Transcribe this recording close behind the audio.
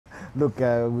look,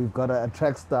 we've got a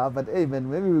track star, but hey, man,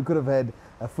 maybe we could have had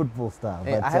a football star.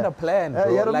 Hey, but, I had a plan, bro.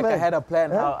 I had a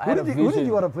plan. I had a vision. Who did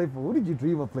you want to play for? Who did you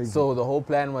dream of playing for? So the whole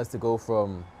plan was to go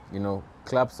from,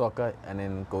 club soccer and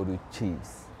then go to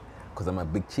Chiefs, because I'm a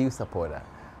big Chiefs supporter.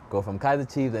 Go from Kaiser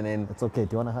Chiefs and then... It's okay.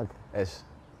 Do you want a hug? It's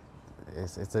a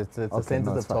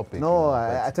sensitive topic. No,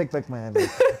 I take back my hand.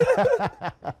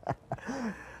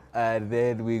 And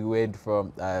then we went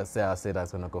from, I said I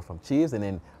was going to go from Chiefs and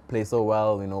then play so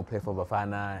well, play for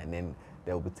Bafana, and then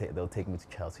they'll take me to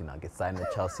Chelsea now, get signed with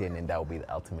Chelsea, and then that will be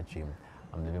the ultimate dream.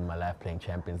 I'm living my life playing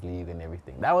Champions League and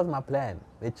everything. That was my plan,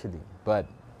 literally. But,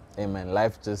 hey man,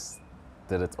 life just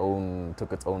took its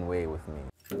own way with me.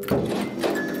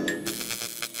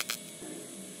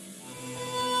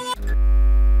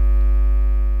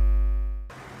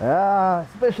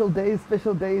 Special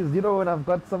days. You know, when I've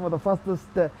got some of the fastest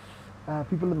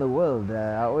people in the world,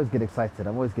 I always get excited. I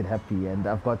always get happy. And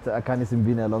I've got Akani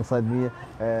SImbine alongside me,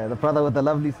 the brother with a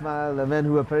lovely smile, the man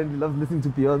who apparently loves listening to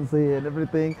Beyonce and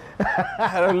everything.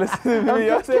 I don't listen to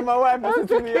Beyonce. My wife listens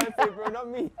to Beyonce, bro, not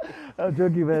me. I'm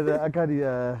joking, man.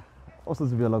 Akani, also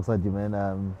to be alongside you, man.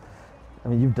 I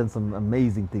mean, you've done some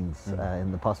amazing things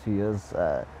in the past few years.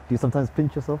 Do you sometimes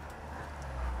pinch yourself?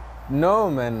 No,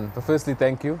 man. But firstly,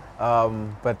 thank you.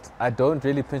 But I don't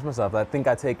really pinch myself. I think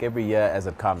I take every year as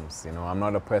it comes. I'm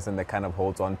not a person that kind of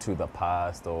holds on to the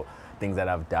past or things that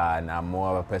I've done. I'm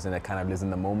more of a person that kind of lives in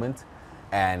the moment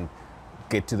and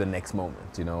get to the next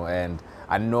moment, And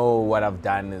I know what I've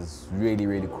done is really,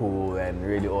 really cool and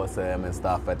really awesome and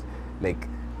stuff. But like,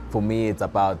 for me, it's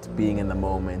about being in the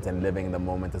moment and living in the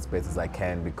moment as best as I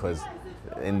can, because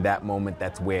in that moment,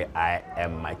 that's where I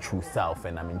am my true self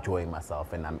and I'm enjoying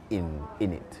myself and I'm in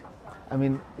it. I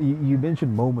mean, you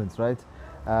mentioned moments, right?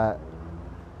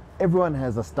 Everyone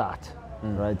has a start,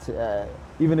 right?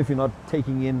 Even if you're not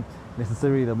taking in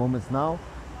necessarily the moments now,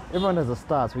 everyone has a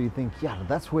start where you think, yeah,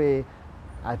 that's where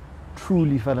I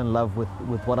truly fell in love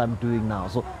with what I'm doing now.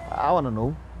 So I want to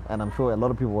know, and I'm sure a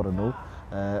lot of people want to know,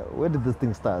 where did this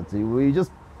thing start? Were you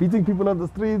just beating people on the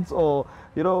streets, or,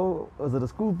 was it a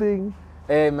school thing?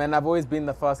 Hey man, I've always been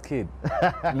the first kid,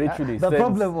 literally. The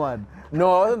problem one.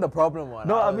 No, I wasn't the problem one.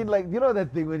 No, I mean, like, that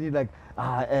thing when you're like,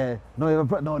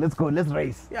 no, let's go, let's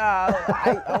race. Yeah,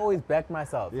 I always backed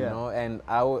myself, and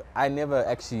I never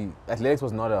actually, athletics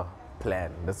was not a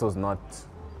plan. This was not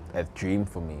a dream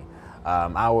for me.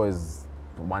 I was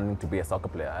wanting to be a soccer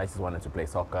player. I just wanted to play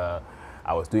soccer.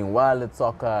 I was doing well at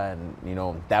soccer,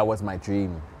 and that was my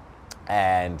dream.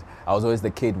 And I was always the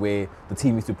kid where the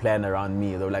team used to plan around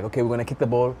me. They were like, okay, we're gonna kick the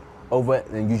ball over,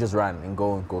 and you just run and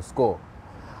go score.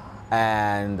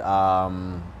 And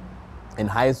in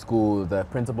high school, the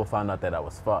principal found out that I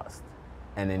was fast,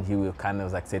 and then he would kind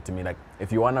of like said to me, like,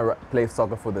 if you wanna play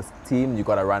soccer for this team, you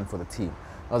gotta run for the team.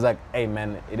 I was like, hey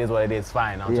man, it is what it is.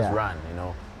 Fine, I'll just run.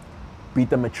 Beat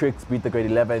the matrics, beat the grade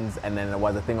 11s, and then it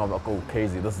was a thing of like, oh,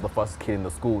 crazy, this is the first kid in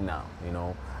the school now,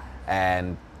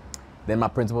 and then my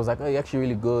principal was like, oh, you're actually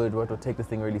really good, we'll take this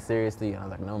thing really seriously. And I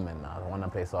was like, no man, I don't want to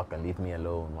play soccer, leave me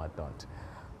alone, whatnot.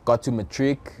 Got to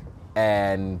matric,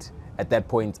 and at that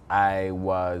point I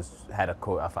had a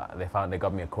coach. They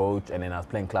got me a coach, and then I was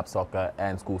playing club soccer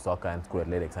and school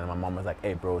athletics. And my mom was like,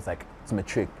 hey bro, it's matric,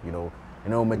 matric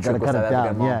was South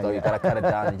African mom, so you gotta cut it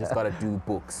down, you just gotta do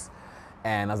books.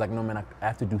 And I was like, no man, I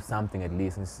have to do something at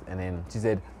least. And then she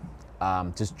said,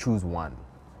 just choose one.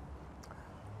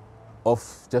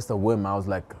 Off just a whim, I was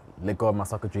like, let go of my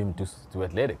soccer dream, do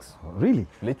athletics. Really?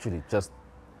 Literally, just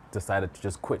decided to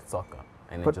just quit soccer,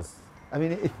 and but, I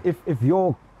mean, if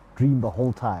your dream the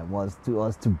whole time was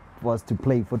to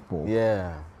play football,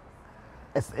 yeah,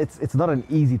 it's not an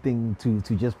easy thing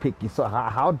to just pick. So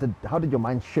how did your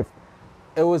mind shift?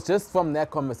 It was just from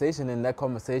that conversation. In that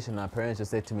conversation, our parents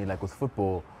just said to me, like, with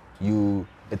football,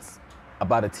 it's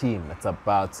about a team. It's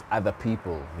about other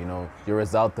people. Your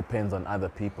result depends on other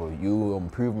people. Your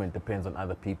improvement depends on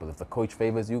other people. If the coach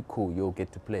favors you, cool, you'll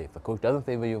get to play. If the coach doesn't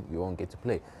favor you, you won't get to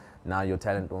play. Now your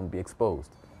talent won't be exposed.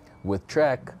 With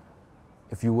track,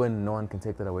 if you win, no one can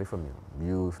take that away from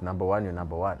you. If number one, you're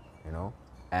number one.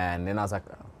 And then I was like,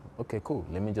 okay, cool.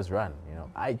 Let me just run.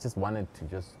 I just wanted to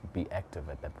just be active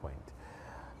at that point.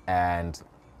 And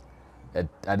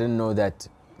I didn't know that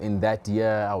in that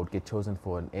year, I would get chosen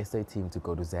for an SA team to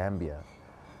go to Zambia.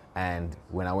 And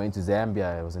when I went to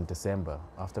Zambia, it was in December.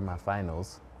 After my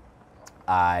finals,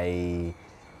 I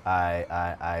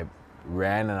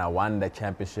ran and I won the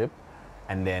championship.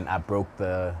 And then I broke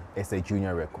the SA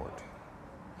junior record.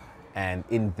 And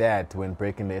in that, when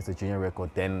breaking the SA junior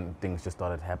record, then things just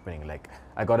started happening. Like,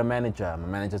 I got a manager. My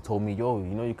manager told me, yo,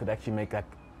 you could actually make an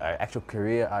actual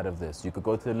career out of this. You could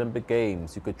go to the Olympic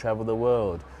Games. You could travel the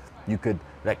world. you could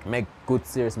like make good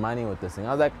serious money with this thing.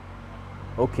 I was like,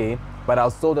 okay, but I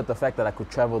was sold at the fact that I could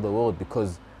travel the world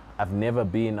because I've never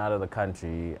been out of the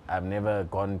country. I've never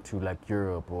gone to like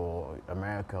Europe or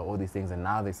America, all these things, and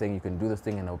now they're saying you can do this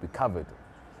thing and it'll be covered.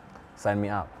 Sign me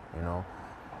up, you know.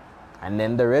 And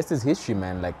then the rest is history,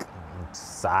 man. Like,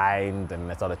 signed,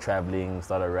 and I started traveling,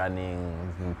 started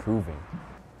running, improving.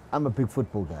 I'm a big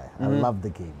football guy. I love the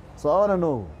game. So I want to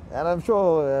know, and I'm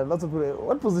sure lots of people,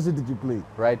 what position did you play?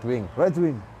 Right wing. Right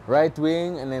wing. Right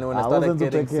wing, and then when I started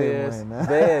getting serious,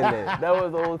 that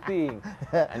was the whole thing.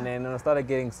 And then when I started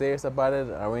getting serious about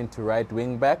it, I went to right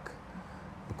wing back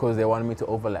because they wanted me to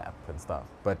overlap and stuff.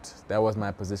 But that was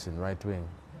my position, right wing.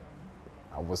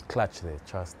 I was clutch there,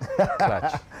 trust.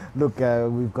 Clutch. Look,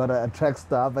 we've got a track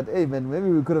star, but hey, man, maybe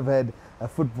we could have had a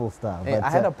football star. Hey, but,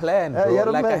 I had a plan, bro.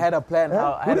 I had a plan.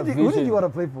 I had a vision. Who did you want to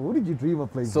play for? Who did you dream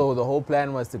of playing for? So the whole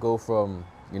plan was to go from,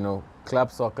 you know,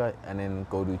 club soccer and then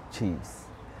go to Chiefs.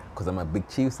 Because I'm a big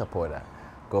Chiefs supporter.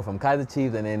 Go from Kaizer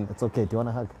Chiefs and then... It's okay. Do you want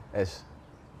a hug? It's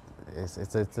a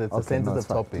sensitive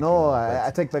topic. No,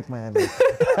 I take back my hand.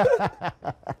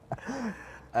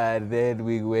 And then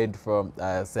we went from,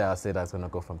 I said I was going to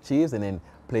go from Chiefs and then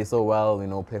play so well, you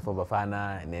know, play for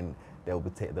Bafana, and then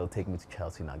they'll take me to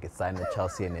Chelsea now, get signed with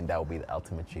Chelsea, and then that will be the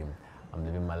ultimate dream. I'm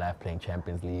living my life playing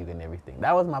Champions League and everything.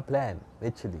 That was my plan,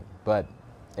 literally. But,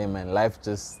 hey man, life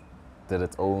just took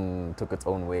its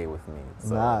own way with me.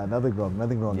 So. Nah, nothing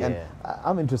wrong. Yeah. And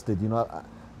I'm interested, you know,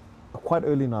 quite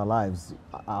early in our lives,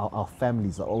 our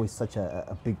families are always such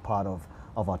a big part of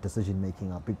our decision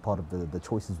making, a big part of the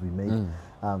choices we make.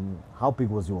 How big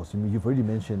was yours? You've already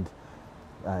mentioned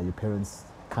your parents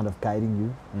kind of guiding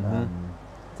you.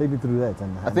 Take me through that.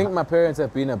 And I think my parents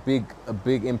have been a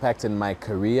big impact in my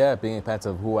career, a big impact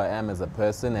of who I am as a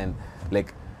person. And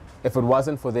like, if it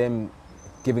wasn't for them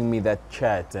giving me that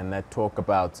chat and that talk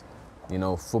about, you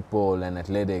know, football and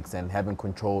athletics and having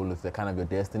control of the kind of your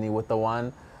destiny with the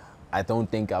one, I don't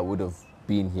think I would have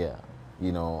been here.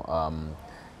 You know,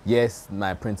 yes,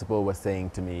 my principal was saying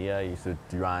to me, yeah, you should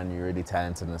run, you're really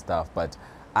talented and stuff, but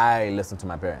I listened to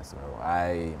my parents. You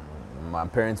know, my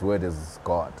parents' word is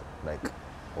God. Like,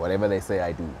 whatever they say,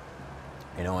 I do.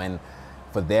 You know, and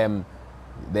for them,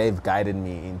 they've guided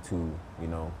me into, you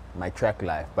know, my track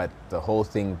life. But the whole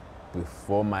thing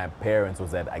before my parents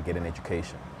was that I get an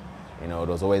education. You know,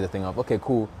 there was always a thing of, okay,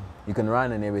 cool, you can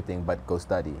run and everything, but go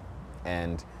study.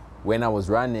 And when I was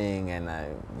running and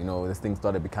you know, this thing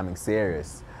started becoming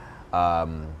serious,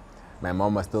 my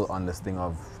mom was still on this thing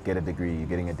of get a degree, you're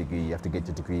getting a degree, you have to get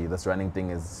your degree. This running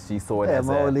thing is, she saw it as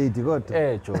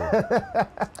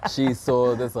she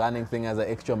saw this running thing as an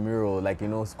extramural, like, you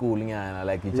know, schooling and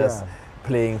like you just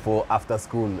playing for after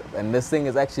school. And this thing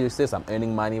is actually, she says I'm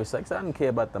earning money. She's like, I don't care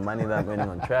about the money that I'm earning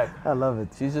on track. I love it.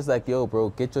 She's just like, yo, bro,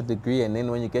 get your degree, and then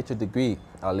when you get your degree,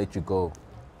 I'll let you go.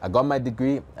 I got my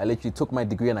degree, I literally took my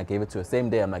degree and I gave it to her.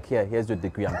 Same day, I'm like, here's your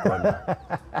degree, I'm gone.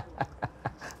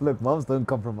 Look, moms don't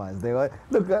compromise.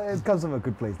 Look, it comes from a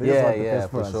good place. They just want the best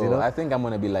for us, sure. you know? I think I'm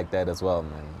going to be like that as well,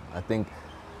 man.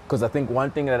 Because I think one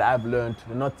thing that I've learned,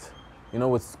 not, you know,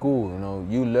 with school, you know,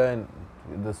 you learn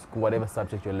whatever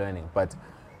subject you're learning, but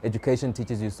education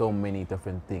teaches you so many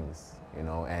different things, you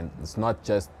know, and it's not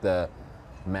just the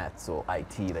maths or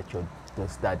IT that you're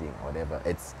studying or whatever.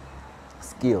 It's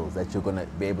skills that you're going to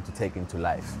be able to take into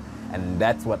life, and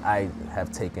that's what I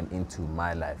have taken into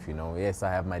my life. You know, yes, I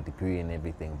have my degree and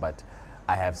everything, but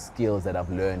I have skills that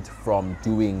I've learned from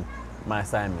doing my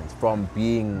assignments, from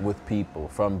being with people,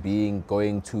 from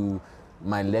going to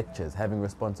my lectures, having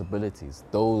responsibilities.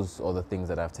 Those are the things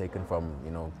that I've taken from,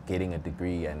 you know, getting a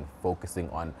degree and focusing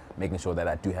on making sure that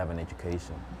I do have an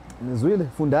education. Really,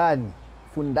 fundani,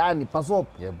 pass up.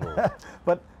 Yeah, bro.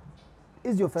 But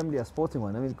is your family a sporting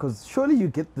one? I mean, because surely you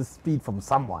get the speed from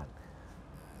someone.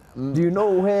 Do you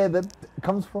know where that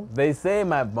comes from? They say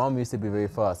my mom used to be very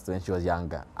fast when she was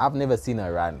younger. I've never seen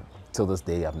her run. Till this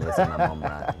day, I've never seen my mom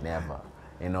run. Never.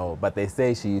 You know, but they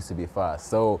say she used to be fast.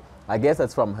 So I guess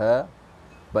that's from her.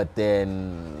 But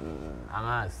then,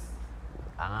 I'm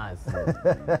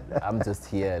just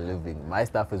here living. My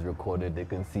stuff is recorded. They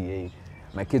can see, hey,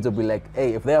 my kids will be like,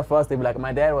 hey, if they're fast, they'll be like,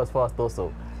 my dad was fast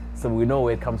also. So we know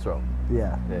where it comes from.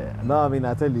 Yeah. No, I mean,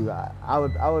 I tell you,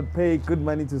 I would pay good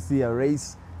money to see a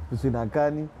race between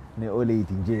Akani and Ole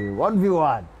Tinje.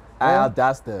 1v1. I'll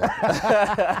dust her.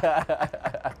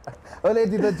 Ole,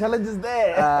 the challenge is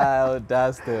there. I'll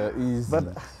dust her easy.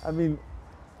 But, I mean,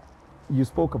 you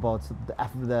spoke about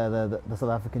the South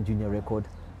African junior record.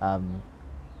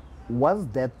 Was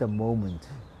that the moment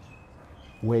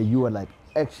where you were like,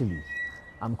 actually,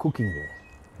 I'm cooking here?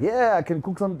 Yeah, I can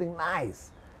cook something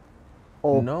nice.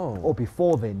 Or, No. Or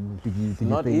before then, did you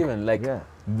Not think, even. Like,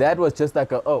 that was just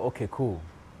like a, oh, okay, cool.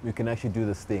 We can actually do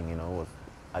this thing, you know.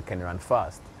 I can run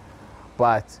fast.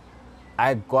 But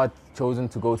I got chosen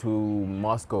to go to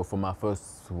Moscow for my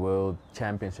first World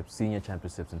Championships, Senior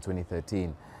Championships in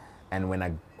 2013. And when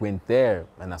I went there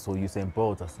and I saw Usain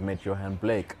Bolt, I met Johan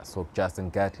Blake, I saw Justin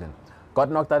Gatlin. Got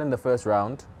knocked out in the first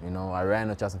round. You know, I ran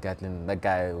with Justin Gatlin. That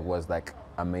guy was like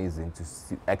amazing to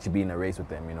actually be in a race with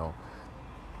them, you know.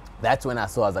 That's when I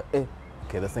saw, I was like,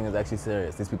 okay, this thing is actually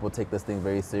serious. These people take this thing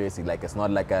very seriously. Like, it's not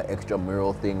like an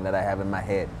extramural thing that I have in my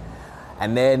head.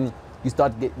 And then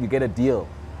you get a deal.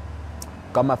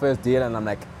 Got my first deal, and I'm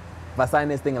like, if I sign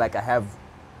this thing, like I have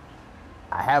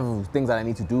things that I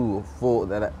need to do for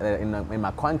that in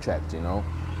my contract, you know.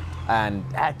 And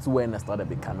that's when I started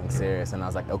becoming serious, and I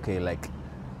was like, okay, like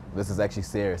this is actually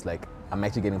serious. Like, I'm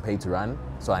actually getting paid to run,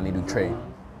 so I need to train.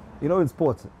 You know, in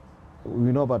sports,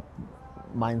 we know about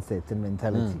mindset and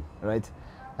mentality, right?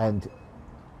 And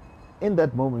in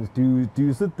that moment, do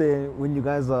you sit there when you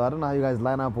guys are, I don't know how you guys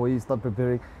line up or you start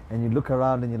preparing, and you look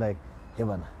around and you're like, hey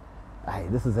man,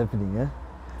 this is happening,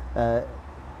 yeah?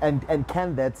 And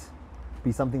can that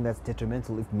be something that's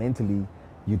detrimental if mentally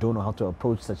you don't know how to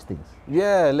approach such things?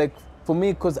 Yeah, like for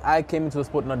me, because I came into the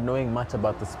sport not knowing much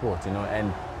about the sport, you know,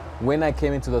 and when I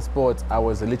came into the sport, I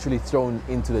was literally thrown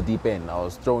into the deep end. I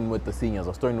was thrown with the seniors, I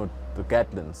was thrown with the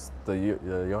Gatlins, the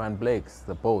Johan Blakes,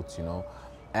 the Bolts, you know.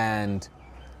 And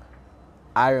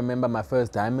I remember my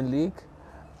first Diamond League,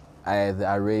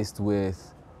 I raced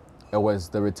with, it was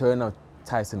the return of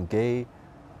Tyson,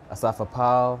 Asafa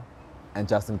Powell, and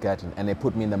Justin Gatlin, and they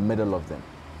put me in the middle of them.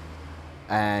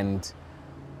 And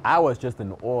I was just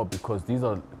in awe because these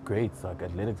are greats, like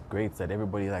athletics greats that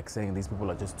everybody like saying these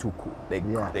people are just too cool. They're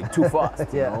too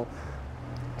fast, you know?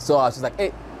 So I was just like,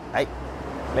 hey,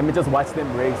 let me just watch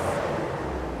them race.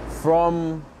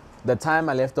 From the time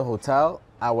I left the hotel,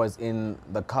 I was in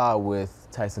the car with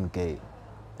Tyson Gay.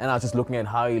 And I was just looking at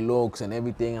how he looks and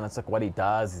everything, and it's like what he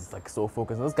does, he's like so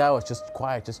focused. And this guy was just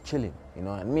quiet, just chilling, you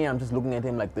know? And me, I'm just looking at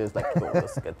him like this, like, oh,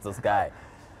 this guy.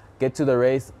 Get to the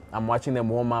race, I'm watching them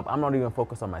warm up. I'm not even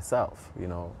focused on myself, you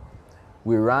know?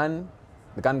 We run,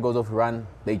 the gun goes off, run,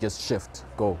 they just shift,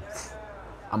 go.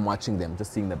 I'm watching them,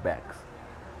 just seeing the backs.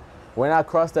 When I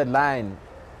crossed that line,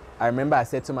 I remember I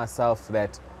said to myself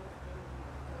that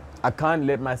I can't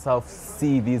let myself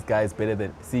see these guys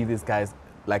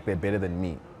like they're better than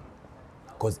me.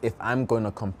 Because if I'm going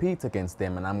to compete against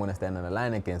them and I'm going to stand on the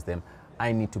line against them,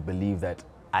 I need to believe that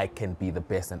I can be the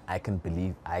best and I can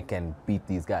believe I can beat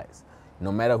these guys.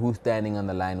 No matter who's standing on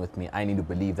the line with me, I need to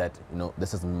believe that, you know,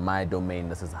 this is my domain,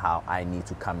 this is how I need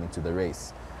to come into the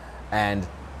race. And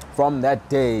from that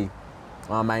day,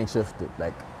 my mind shifted.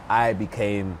 Like, I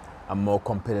became a more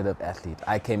competitive athlete.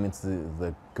 I came into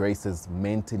the races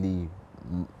mentally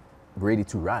ready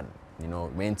to run, you know,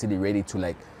 mentally ready to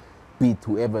like beat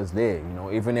whoever's there, you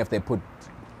know, even if they put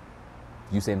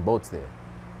Usain Bolts there.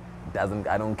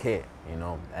 I don't care, you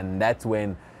know. And that's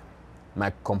when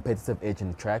my competitive edge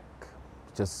in track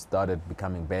just started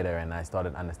becoming better, and I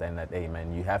started understanding that, hey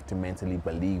man, you have to mentally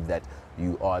believe that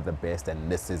you are the best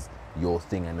and this is your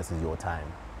thing and this is your time.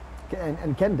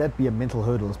 And can that be a mental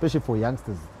hurdle, especially for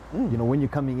youngsters? You know, when you're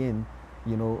coming in,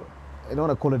 you know, I don't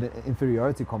want to call it an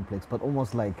inferiority complex, but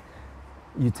almost like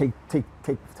you take a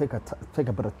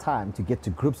bit of time to get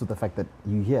to grips with the fact that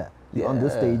you're here, you're on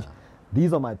this stage.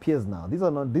 These are my peers now. These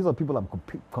are people I'm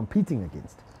competing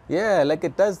against. Yeah, like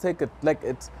it does take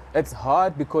it's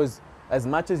hard because as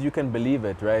much as you can believe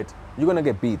it, right? You're gonna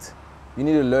get beat. You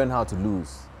need to learn how to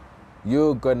lose.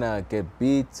 You're gonna get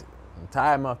beat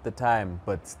time after time,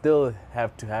 but still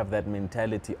have to have that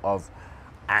mentality of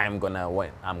I'm gonna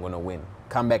win.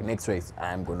 Come back next race,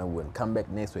 I'm gonna win. Come back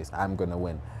next race, I'm gonna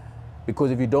win.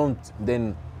 Because if you don't,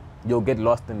 then you'll get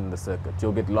lost in the circuit.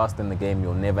 You'll get lost in the game.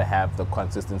 You'll never have the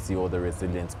consistency or the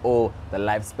resilience or the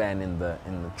lifespan in the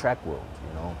track world,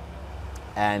 you know.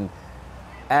 And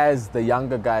as the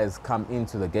younger guys come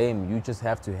into the game, you just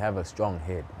have to have a strong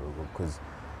head, because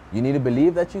you need to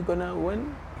believe that you're gonna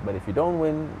win. But if you don't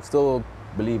win, still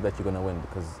believe that you're gonna win,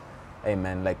 because, hey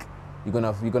man, like you're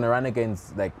gonna run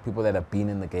against like people that have been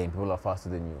in the game, people are faster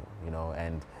than you know,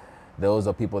 and those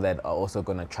are people that are also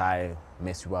gonna try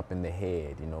mess you up in the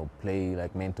head, you know, play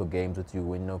like mental games with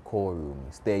you in the core room,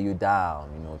 stare you down,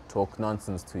 you know, talk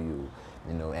nonsense to you,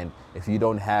 you know, and if you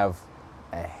don't have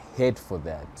a head for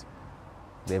that,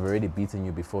 they've already beaten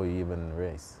you before you even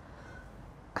race.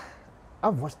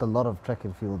 I've watched a lot of track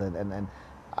and field, and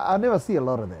I never see a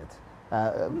lot of that.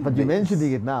 But you're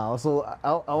mentioning it now, so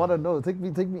I want to know. Take me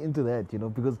into that, you know,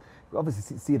 because we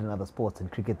obviously see it in other sports. In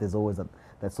cricket, there's always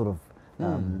that sort of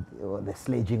They're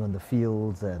sledging on the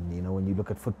fields, and you know, when you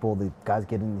look at football, the guys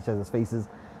get in each other's faces.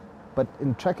 But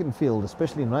in track and field,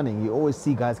 especially in running, you always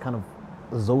see guys kind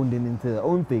of zoned in into their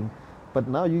own thing. But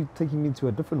now you're taking me to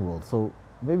a different world. So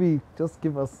maybe just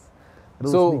give us a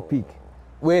little sneak peek.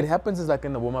 Where it happens is like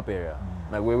in the warm-up area,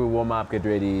 like where we warm up, get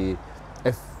ready.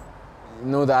 If you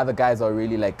know the other guys are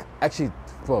really like, actually,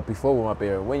 before warm-up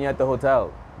area, when you're at the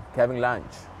hotel having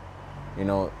lunch, you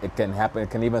know, it can happen. It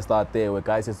can even start there where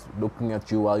guys just looking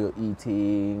at you while you're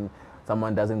eating.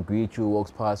 Someone doesn't greet you,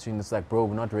 walks past you, and it's like, bro,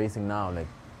 we're not racing now. Like,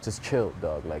 just chill,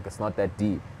 dog. Like, it's not that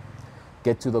deep.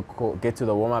 Get to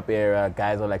the warm-up area.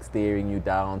 Guys are like staring you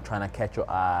down, trying to catch your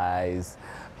eyes.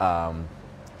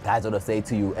 Guys will say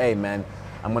to you, "Hey, man,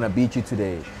 I'm gonna beat you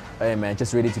today. Hey, man,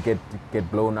 just ready to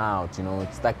get blown out." You know,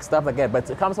 it's like stuff like that.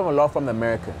 But it comes from a lot from the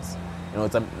Americans. You know,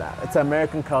 it's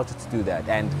American culture to do that,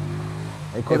 and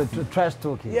they call it trash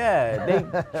talking. Yeah, they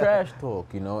trash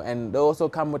talk. You know, and they also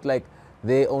come with like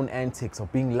their own antics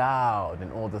of being loud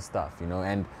and all this stuff. You know,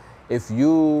 and if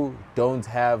you don't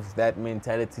have that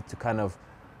mentality to kind of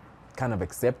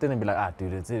accept it and be like,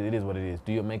 dude, it is what it is.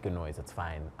 Do you make a noise? It's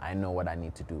fine. I know what I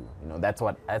need to do. You know, that's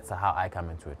how I come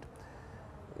into it.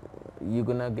 You're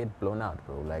gonna get blown out,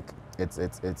 bro. Like it's a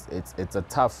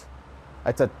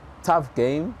tough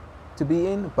game to be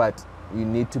in, but you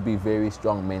need to be very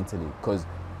strong mentally, because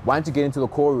once you get into the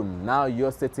core room, now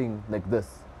you're sitting like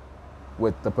this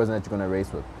with the person that you're gonna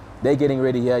race with. They're getting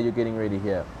ready here, you're getting ready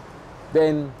here.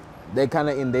 Then they're kind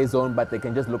of in their zone, but they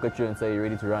can just look at you and say, "You're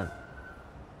ready to run."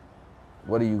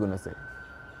 What are you gonna say?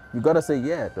 You gotta say,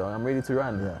 "Yeah, dog, I'm ready to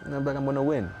run." Yeah. And I'm like, "I'm gonna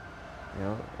win." You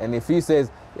know. And if he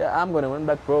says, "Yeah, I'm gonna win,"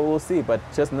 like, bro, we'll see. But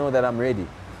just know that I'm ready.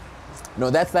 No,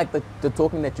 that's like the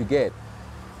talking that you get.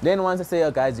 Then once I say,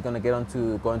 "Oh, guys, you're gonna go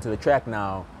onto the track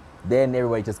now," then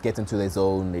everybody just gets into their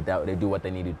zone. They do what they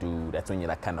need to do. That's when you're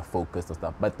like kind of focused and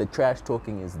stuff. But the trash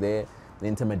talking is there, the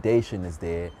intimidation is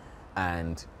there,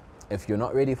 and if you're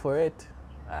not ready for it,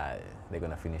 they're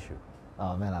gonna finish you.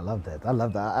 Oh man, I love that. I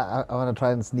love that. I want to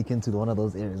try and sneak into one of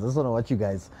those areas. I just want to watch you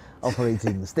guys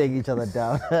operating, staying each other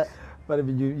down. But I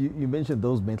mean, you mentioned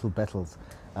those mental battles.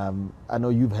 I know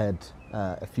you've had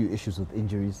a few issues with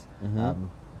injuries. Mm-hmm.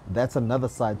 That's another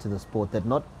side to the sport that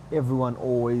not everyone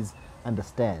always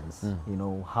understands. You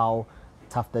know, how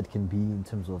tough that can be in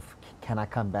terms of, can I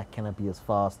come back? Can I be as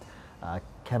fast?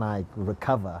 Can I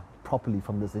recover properly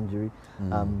from this injury?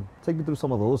 Take me through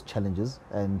some of those challenges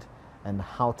and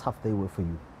how tough they were for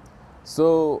you.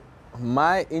 So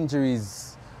my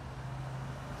injuries,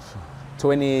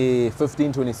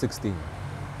 2015, 2016,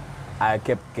 I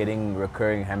kept getting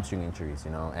recurring hamstring injuries,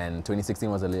 you know, and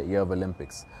 2016 was a year of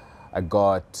Olympics. I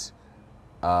got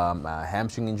a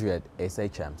hamstring injury at SA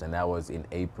Champs, and that was in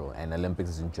April, and Olympics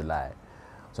is in July.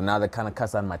 So now that kind of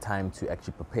cuts down my time to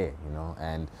actually prepare, you know,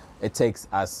 and it takes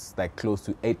us like close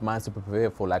to 8 months to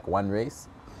prepare for like one race.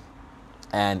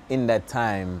 And in that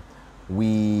time,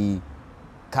 we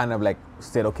kind of like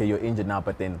said, okay, you're injured now,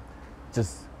 but then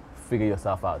just figure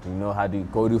yourself out. You know how to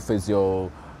go to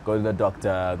physio, go to the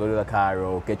doctor, go to the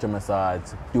chiro, get your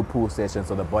massage, do pool sessions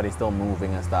so the body's still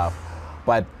moving and stuff.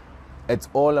 But it's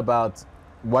all about,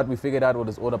 what we figured out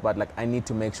was all about, like, I need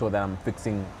to make sure that I'm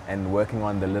fixing and working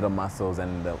on the little muscles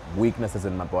and the weaknesses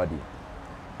in my body.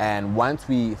 And once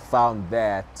we found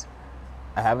that,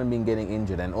 I haven't been getting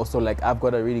injured. And also, like, I've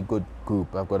got a really good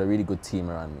group. I've got a really good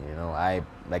team around me, you know. I,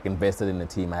 like, invested in the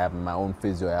team. I have my own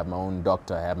physio, I have my own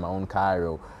doctor, I have my own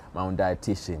chiro, my own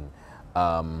dietitian,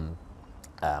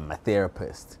 my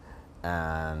therapist,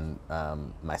 and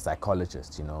my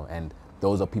psychologist, you know. And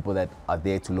those are people that are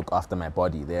there to look after my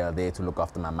body. They are there to look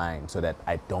after my mind so that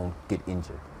I don't get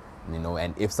injured, you know.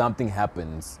 And if something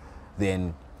happens,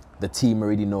 then the team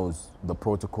already knows the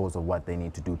protocols of what they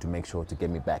need to do to make sure to get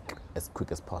me back as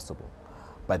quick as possible.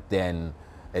 But then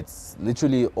it's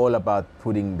literally all about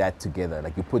putting that together.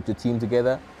 Like, you put your team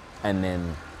together and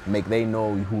then they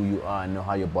know who you are and know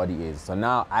how your body is. So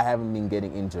now I haven't been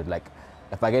getting injured. Like,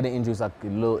 if I get an injury, it's like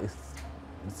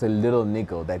it's a little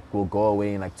niggle that will go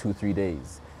away in like 2-3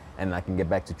 days, and I can get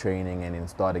back to training and then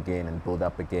start again and build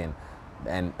up again.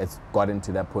 And it's gotten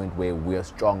to that point where we're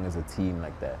strong as a team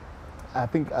like that. I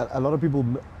think a lot of people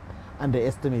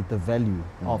underestimate the value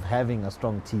of having a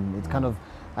strong team. It's kind of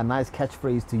a nice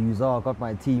catchphrase to use, oh, I got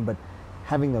my team, but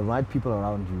having the right people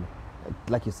around you,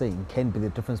 like you're saying, can be the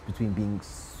difference between being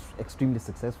extremely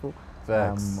successful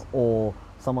or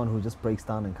someone who just breaks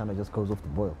down and kind of just goes off the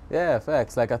boil. Yeah,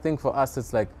 facts. Like, I think for us,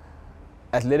 it's like,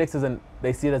 athletics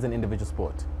they see it as an individual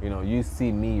sport. You know, you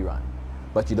see me run,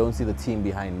 but you don't see the team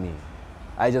behind me.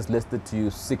 I just listed to you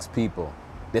 6 people.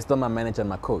 They're still my manager and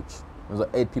my coach. Those are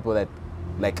 8 people that,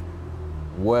 like,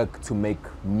 work to make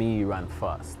me run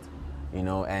fast, you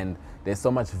know, and there's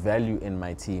so much value in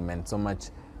my team and so much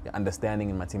understanding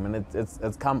in my team, and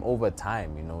it's come over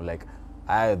time, you know, like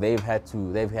they've had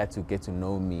to get to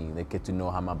know me, they get to know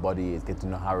how my body is, get to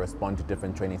know how I respond to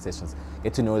different training sessions,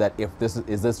 get to know that if this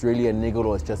is this really a niggle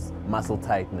or it's just muscle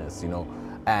tightness, you know,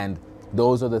 and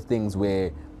those are the things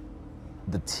where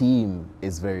the team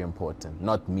is very important,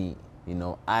 not me, you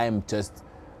know. I'm just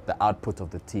the output of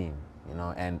the team, you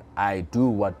know, and I do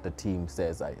what the team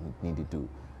says I need to do.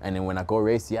 And then when I go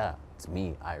race, yeah, it's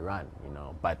me, I run, you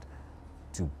know. But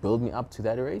to build me up to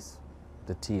that race,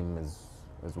 the team is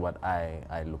what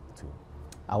I look to.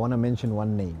 I want to mention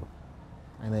one name,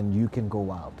 and then you can go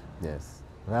wild. Yes.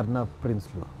 Werner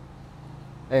Prinsloo.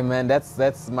 Hey man, that's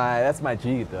my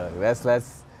G dog. That's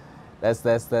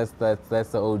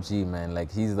the OG, man.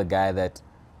 Like, he's the guy that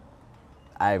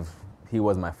he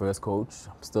was my first coach.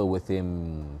 I'm still with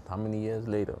him, how many years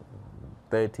later?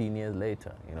 13 years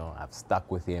later, you know, I've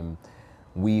stuck with him.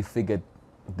 We figured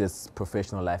this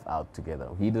professional life out together.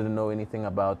 He didn't know anything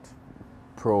about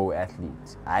pro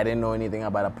athlete. I didn't know anything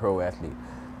about a pro athlete.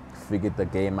 Figured the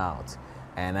game out.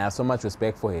 And I have so much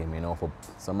respect for him, you know, for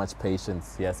so much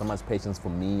patience. He has so much patience for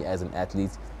me as an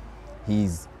athlete.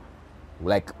 He's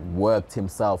like worked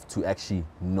himself to actually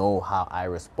know how I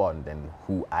respond and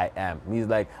who I am. He's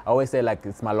like, I always say, like,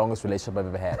 it's my longest relationship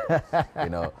I've ever had, you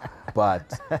know.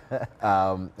 But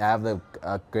I have the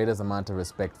greatest amount of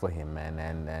respect for him, man,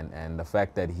 and the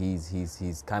fact that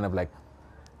he's kind of like,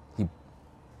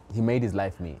 he made his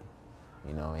life me,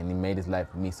 you know, and he made his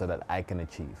life me so that I can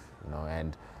achieve, you know,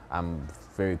 and I'm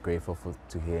very grateful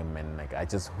to him, and like, I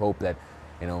just hope that,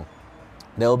 you know,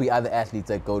 there will be other athletes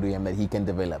that go to him that he can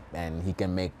develop and he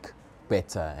can make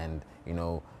better, and, you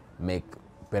know, make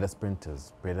better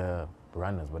sprinters, better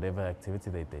runners, whatever activity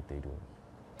they do.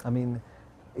 I mean,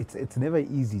 it's never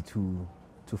easy to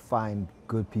find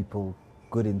good people,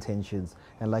 good intentions,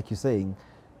 and like you're saying,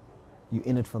 you're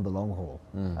in it from the long haul.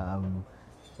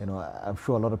 You know, I'm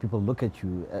sure a lot of people look at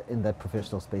you in that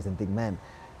professional space and think, man,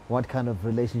 what kind of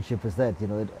relationship is that? You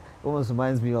know, it almost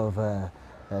reminds me of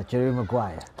Jerry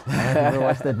Maguire. Have you ever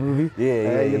watched that movie?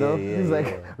 Yeah, you know, yeah, he's like,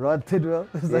 yeah. Rod Tidwell.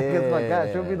 He's like, it's my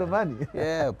guy, show me the money.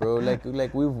 Yeah, bro,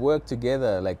 like we've worked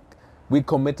together. Like, we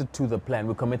committed to the plan,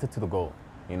 we committed to the goal,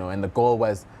 you know, and the goal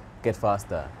was get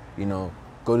faster, you know,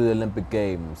 go to the Olympic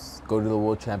Games, go to the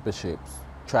World Championships,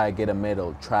 try get a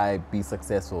medal, try be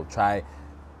successful, try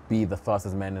be the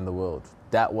fastest man in the world.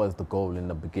 That was the goal in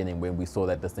the beginning, when we saw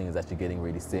that this thing is actually getting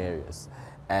really serious.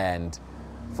 And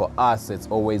for us, it's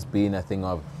always been a thing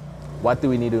of, what do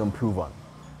we need to improve on?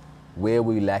 Where are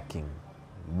we lacking?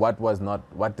 What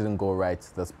didn't go right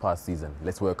this past season?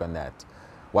 Let's work on that.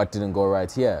 What didn't go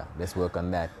right here? Let's work on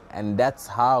that. And that's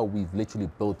how we've literally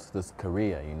built this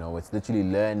career, you know. It's literally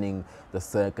learning the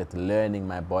circuit, learning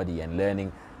my body, and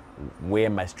learning where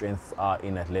my strengths are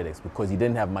in athletics, because he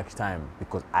didn't have much time,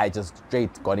 because I just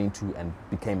straight got into and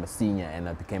became a senior, and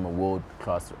I became a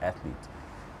world-class athlete.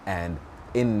 And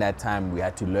in that time, we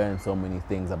had to learn so many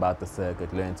things about the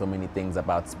circuit, learn so many things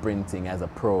about sprinting as a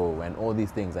pro, and all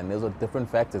these things. And those are different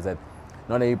factors that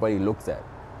not everybody looks at.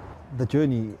 The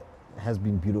journey has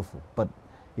been beautiful, but,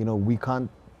 you know, we can't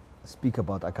speak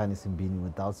about Akani SImbine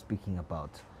without speaking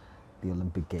about the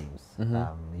Olympic Games.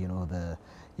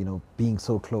 You know, being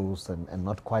so close and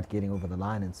not quite getting over the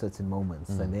line in certain moments.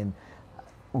 And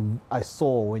then I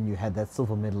saw when you had that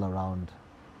silver medal around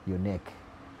your neck,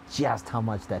 just how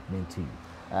much that meant to you.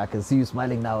 I can see you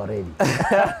smiling now already.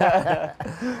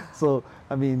 So,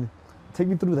 I mean, take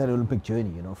me through that Olympic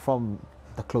journey, you know, from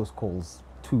the close calls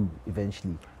to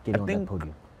eventually getting on that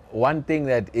podium. One thing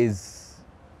that is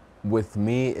with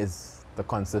me is the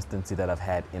consistency that I've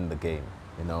had in the game,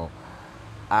 you know.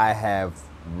 I have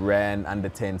ran under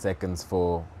 10 seconds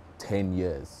for 10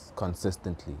 years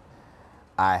consistently.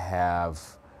 I have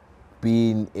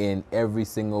been in every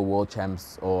single World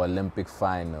Champs or Olympic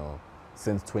final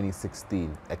since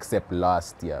 2016, except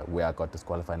last year where I got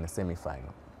disqualified in the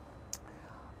semi-final.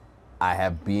 I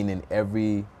have been in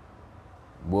every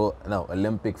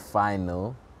Olympic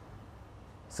final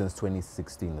since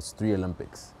 2016. It's 3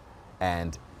 Olympics.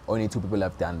 And only 2 people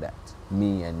have done that,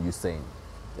 me and Usain,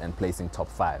 and placing top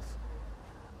 5.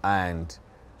 And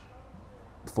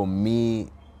for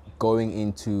me, going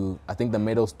into, I think the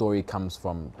medal story comes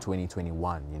from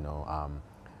 2021, you know,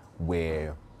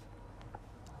 where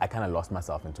I kind of lost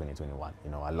myself in 2021. You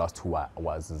know, I lost who I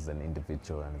was as an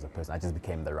individual and as a person. I just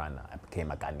became the runner. I became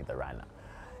Akani the runner.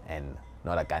 And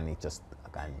not Akani, just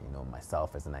Akani, you know,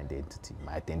 myself as an identity.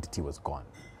 My identity was gone.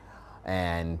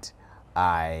 And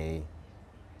I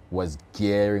was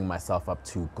gearing myself up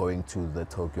to going to the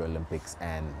Tokyo Olympics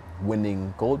and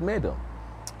winning gold medal.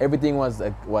 Everything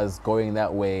was going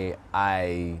that way.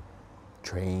 I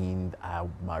trained,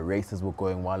 my races were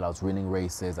going well, I was winning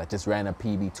races. I just ran a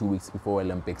PB 2 weeks before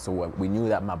Olympics, so we knew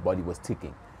that my body was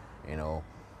ticking, you know,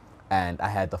 and I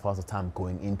had the fastest time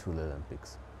going into the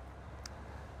Olympics.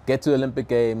 Get to the Olympic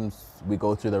Games, we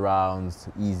go through the rounds,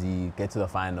 easy, get to the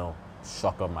final,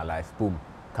 shock of my life, boom,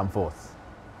 come fourth.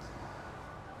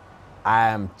 I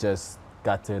am just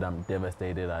gutted, I'm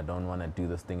devastated, I don't want to do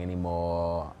this thing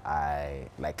anymore. I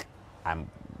just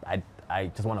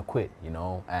want to quit, you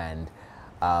know, and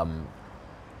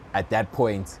at that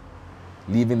point,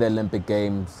 leaving the Olympic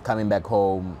Games, coming back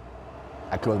home,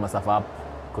 I closed myself up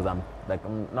because I'm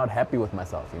not happy with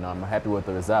myself, you know, I'm not happy with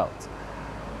the results.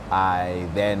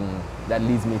 That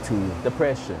leads me to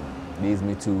depression, leads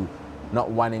me to not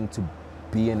wanting to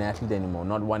be an athlete anymore,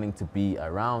 not wanting to be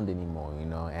around anymore, you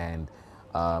know, and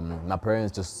my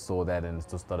parents just saw that and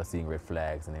just started seeing red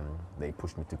flags, and then they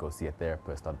pushed me to go see a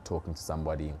therapist, started talking to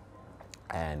somebody,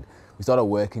 and we started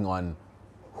working on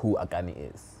who Akani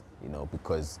is, you know,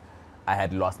 because I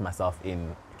had lost myself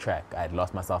in track. I had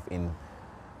lost myself in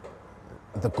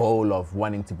the goal of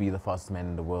wanting to be the fastest man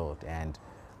in the world, and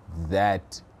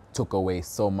that took away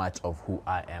so much of who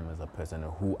I am as a person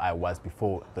and who I was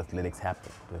before the athletics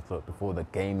happened, before the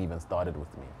game even started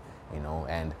with me, you know,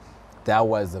 and that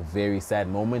was a very sad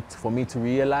moment for me to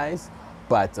realize,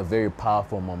 but a very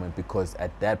powerful moment, because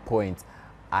at that point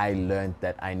I learned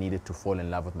that I needed to fall in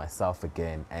love with myself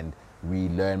again and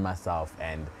relearn myself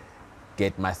and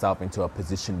get myself into a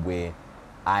position where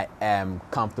I am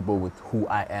comfortable with who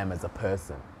I am as a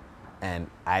person and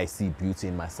I see beauty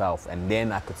in myself, and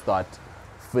then I could start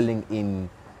filling in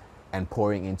and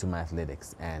pouring into my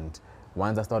athletics. And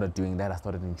once I started doing that, I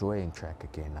started enjoying track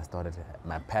again.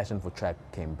 My passion for track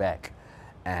came back,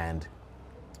 and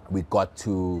we got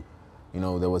to, you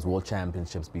know, there was world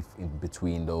championships in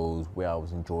between those where I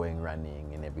was enjoying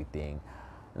running and everything.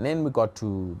 And then we got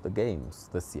to the games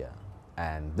this year.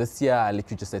 And this year I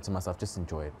literally just said to myself, just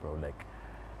enjoy it, bro. Like,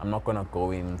 I'm not gonna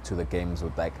go into the games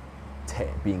with like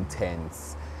being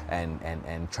tense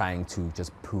and trying to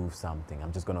just prove something.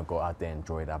 I'm just gonna go out there and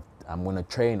enjoy it. I'm gonna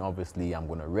train, obviously, I'm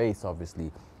gonna race, obviously.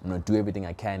 I'm gonna do everything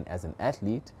I can as an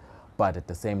athlete, but at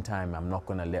the same time, I'm not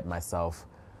gonna let myself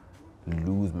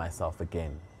lose myself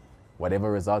again.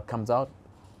 Whatever result comes out,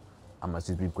 I must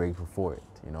just be grateful for it,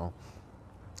 you know?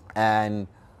 And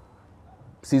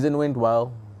season went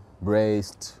well,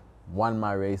 raced, won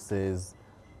my races,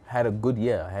 had a good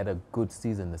year, had a good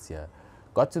season this year.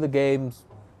 Got to the games,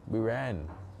 we ran,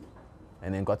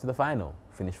 and then got to the final,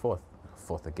 finished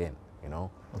fourth again, you know?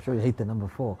 I'm sure you hate the number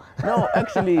 4. No,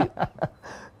 actually,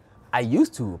 I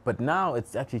used to, but now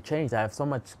it's actually changed. I have so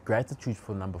much gratitude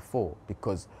for number 4,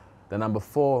 because the number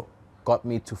 4 got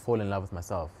me to fall in love with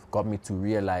myself, got me to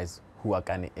realize who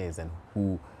Akani is and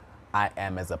who I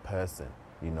am as a person,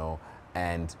 you know,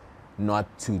 and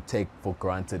not to take for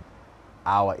granted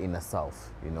our inner self,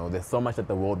 you know. There's so much that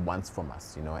the world wants from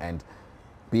us, you know, and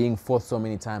being fourth so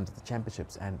many times at the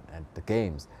championships and the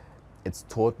games, it's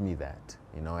taught me that,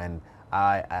 you know, and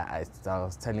I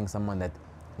was telling someone that,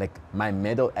 like, my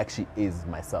medal actually is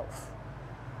myself.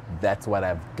 That's what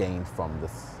I've gained from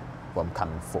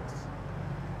coming fourth.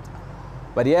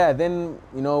 But yeah, then,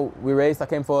 you know, we raced, I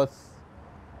came fourth,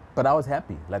 but I was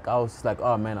happy. Like, I was just like,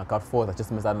 oh man, I got fourth, I just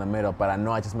missed out on a medal, but I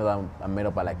know I just missed out on a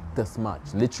medal by like this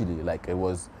much, literally, like it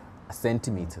was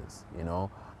centimeters, you know?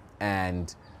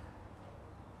 And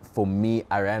for me,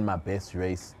 I ran my best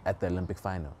race at the Olympic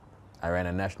final. I ran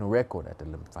a national record at the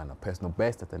Olympic final, personal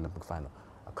best at the Olympic final.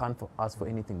 I can't ask for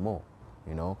anything more,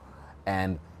 you know?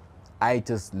 And I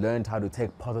just learned how to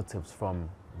take positives from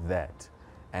that.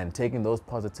 And taking those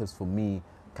positives for me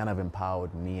kind of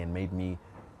empowered me and made me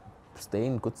stay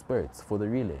in good spirits for the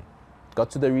relay.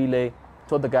 Got to the relay,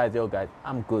 told the guys, yo guys,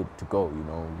 I'm good to go, you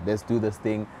know, let's do this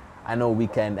thing. I know we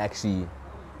can actually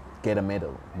get a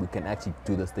medal. We can actually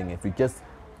do this thing. If we just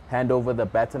hand over the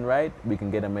baton right, we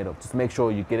can get a medal. Just make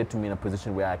sure you get it to me in a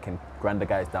position where I can run the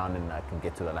guys down and I can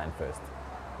get to the line first.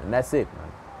 And that's it,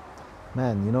 man.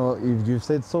 Man, you know, you've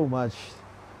said so much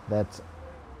that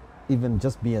even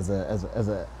just me as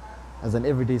an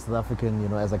everyday South African, you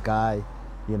know, as a guy,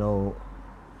 you know,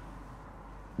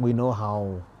 we know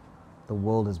how the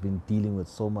world has been dealing with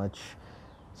so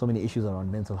many issues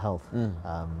around mental health.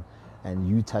 And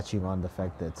you touching on the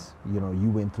fact that, you know, you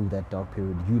went through that dark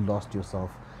period, you lost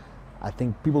yourself. I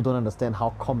think people don't understand how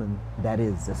common that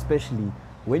is, especially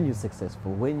when you're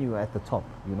successful, when you're at the top,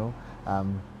 you know.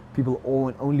 People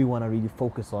only want to really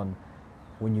focus on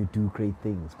when you do great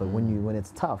things, but when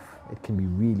it's tough, it can be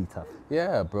really tough.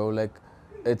 Yeah, bro. Like,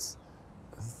 it's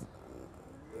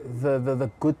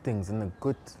the good things and the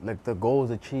good, like the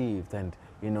goals achieved and,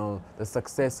 you know, the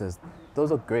successes.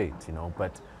 Those are great, you know,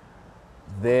 but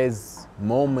there's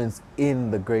moments in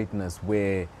the greatness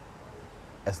where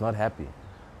it's not happy.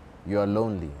 You're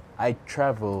lonely. I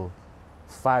travel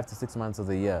 5 to 6 months of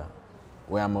the year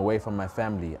where I'm away from my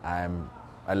family. I'm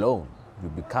alone. You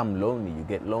become lonely, you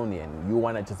get lonely, and you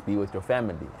want to just be with your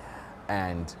family.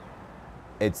 And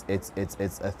it's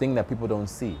a thing that people don't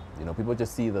see. You know, people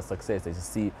just see the success. They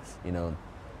just see, you know,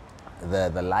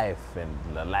 the life and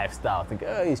the lifestyle. Think,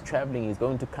 oh, he's traveling, he's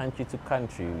going to country,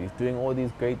 he's doing all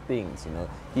these great things. You know,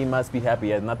 he must be happy.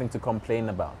 He has nothing to complain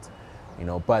about. You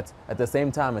know, but at the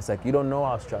same time, it's like you don't know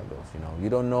our struggles. You know, you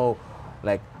don't know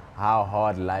like how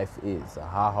hard life is, or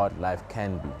how hard life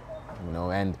can be. You know,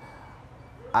 and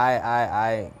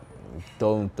I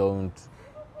don't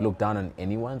look down on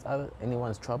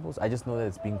anyone's troubles. I just know that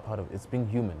it's being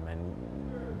human, man.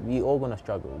 We all gonna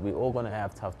struggle. We all gonna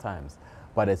have tough times,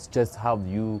 but it's just how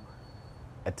you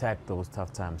attack those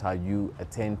tough times, how you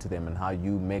attend to them, and how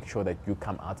you make sure that you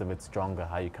come out of it stronger,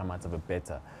 how you come out of it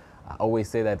better. I always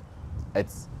say that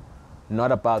it's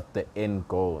not about the end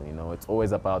goal, you know. It's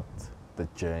always about the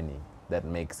journey that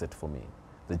makes it for me.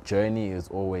 The journey is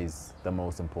always the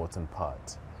most important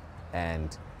part.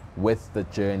 And with the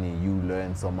journey, you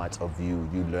learn so much of you.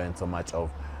 You learn so much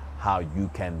of how you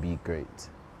can be great.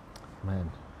 Man,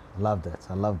 I love that.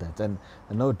 I love that. And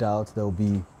no doubt there'll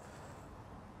be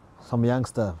some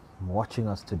youngster watching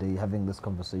us today having this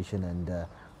conversation. And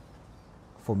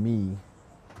for me,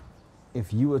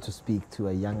 if you were to speak to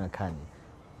a young Akani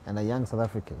and a young South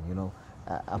African, you know,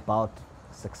 about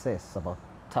success, about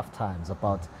tough times,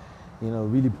 about, you know,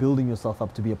 really building yourself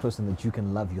up to be a person that you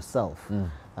can love yourself,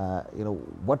 you know,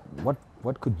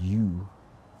 what could you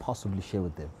possibly share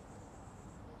with them?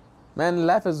 Man,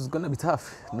 life is gonna be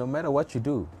tough, no matter what you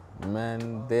do.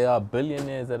 Man, there are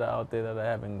billionaires that are out there that are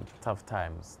having tough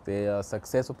times. There are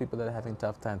successful people that are having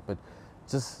tough times, but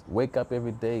just wake up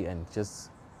every day and just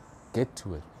get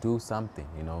to it. Do something,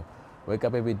 you know. Wake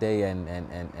up every day and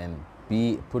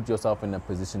put yourself in a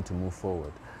position to move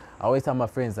forward. I always tell my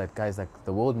friends that, guys, like,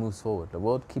 the world moves forward. The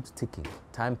world keeps ticking.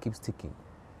 Time keeps ticking.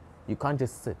 You can't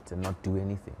just sit and not do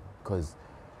anything, because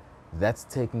that's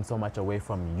taking so much away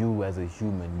from you as a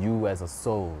human, you as a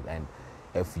soul. And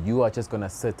if you are just gonna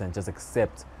sit and just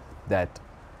accept that,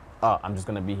 oh, I'm just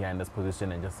gonna be here in this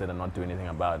position and just sit and not do anything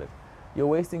about it, you're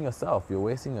wasting yourself, you're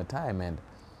wasting your time. And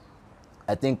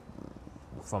I think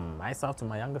from myself to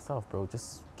my younger self, bro,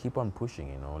 just keep on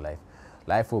pushing, you know.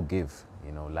 Life will give,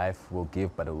 you know, life will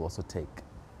give, but it will also take.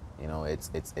 You know, it's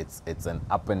an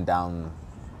up and down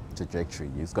trajectory.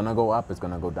 It's gonna go up, it's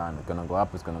gonna go down, it's gonna go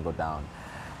up, it's gonna go down.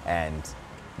 And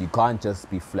you can't just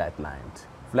be flatlined.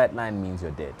 Flatline means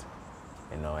you're dead,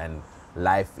 you know, and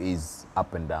life is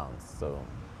up and down. So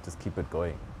just keep it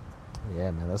going.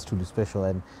 Yeah, man, that's truly special.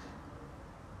 And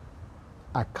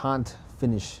I can't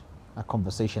finish a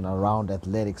conversation around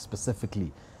athletics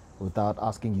specifically without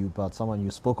asking you about someone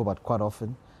you spoke about quite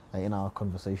often in our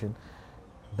conversation,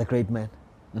 the great man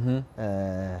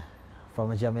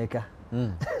from Jamaica.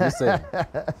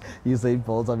 Usain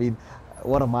Bolt. I mean,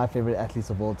 one of my favorite athletes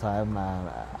of all time.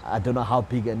 I don't know how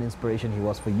big an inspiration he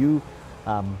was for you,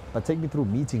 but take me through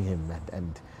meeting him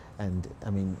and I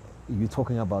mean, you're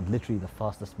talking about literally the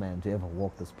fastest man to ever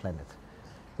walk this planet.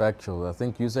 Factual. I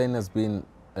think Usain has been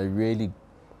a really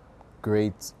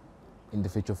great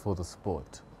individual for the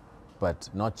sport, but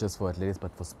not just for athletics,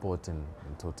 but for sport in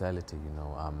totality. You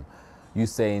know,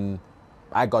 Usain,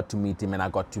 I got to meet him and I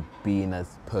got to be in a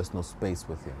personal space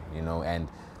with him, you know, and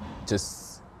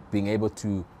just being able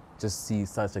to just see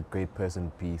such a great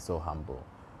person be so humble,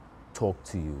 talk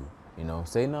to you, you know,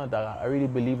 say, no, I really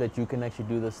believe that you can actually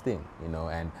do this thing, you know,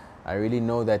 and I really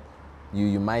know that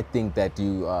you might think that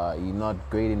you're not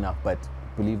great enough, but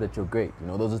believe that you're great. You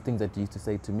know, those are things that he used to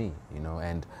say to me, you know,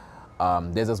 and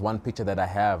there's this one picture that I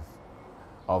have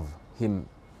of him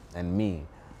and me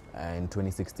in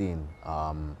 2016.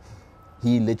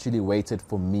 He literally waited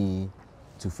for me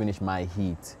to finish my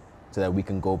heat so that we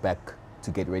can go back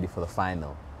to get ready for the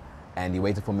final. And he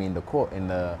waited for me in the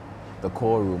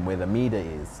core room where the meter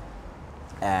is.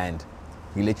 And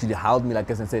he literally held me like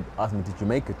this and said, asked me, did you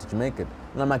make it? Did you make it?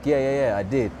 And I'm like, yeah, I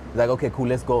did. He's like, okay, cool,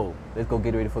 let's go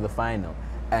get ready for the final.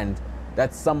 And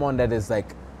that's someone that is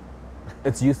like,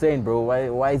 it's Usain, bro.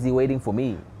 Why is he waiting for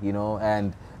me? You know,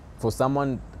 and for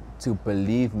someone to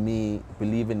believe in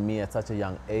me at such a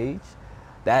young age,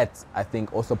 that I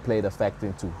think also played a factor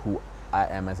into who I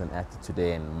am as an athlete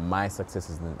today and my success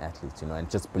as an athlete, you know, and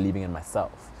just believing in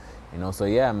myself, You know, so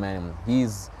yeah, man,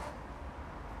 he's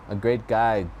a great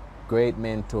guy, great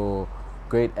mentor,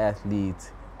 great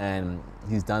athlete, and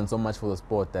he's done so much for the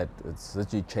sport that it's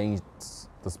literally changed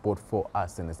the sport for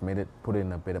us, and it's made it, put it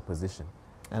in a better position.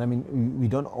 And I mean, we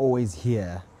don't always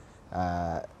hear,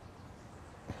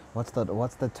 what's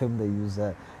the term they use?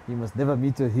 You must never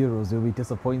meet your heroes, you'll be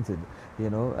disappointed. You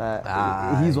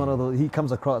know, he's one of those, he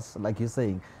comes across, like you're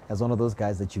saying, as one of those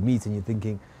guys that you meet and you're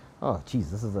thinking, oh, geez,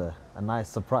 this is a nice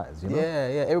surprise, you know? Yeah,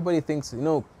 yeah, everybody thinks, you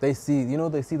know, they see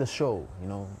the show, you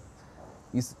know.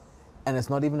 And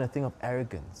it's not even a thing of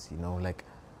arrogance, you know, like,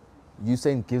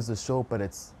 Usain gives a show, but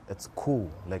it's cool.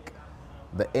 Like,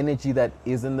 the energy that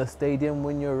is in the stadium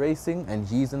when you're racing and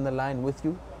he's in the line with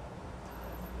you,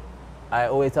 I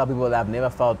always tell people that I've never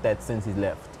felt that since he's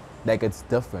left. Like, it's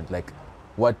different. Like,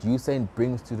 what Usain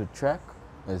brings to the track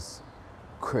is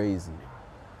crazy.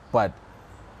 But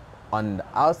on the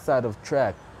outside of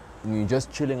track, when you're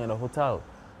just chilling at a hotel,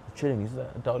 you're chilling, you say,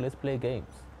 dog, let's play games.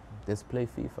 Let's play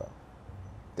FIFA.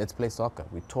 Let's play soccer.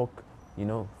 We talk, you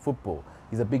know, football.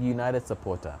 He's a big United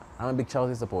supporter. I'm a big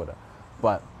Chelsea supporter.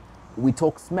 But we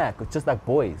talk smack. It's just like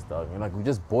boys, dog. You know, like, we're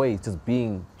just boys, just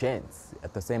being gents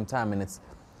at the same time. And it's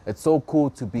so cool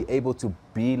to be able to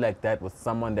be like that with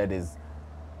someone that is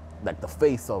like the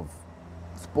face of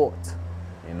sport,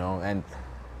 you know. And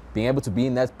being able to be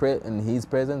in his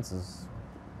presence is,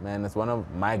 man, it's one of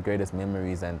my greatest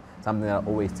memories and something that I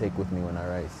always take with me when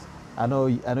I race. I know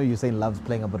Usain loves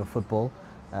playing a bit of football.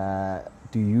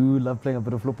 Do you love playing a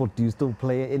bit of football? Do you still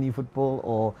play any football,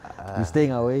 or you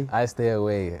staying away? I stay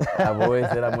away. I've always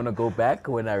said I'm gonna go back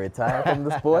when I retire from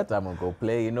the sport. I'm gonna go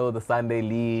play, you know, the Sunday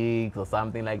leagues or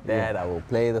something like that. Yeah. I will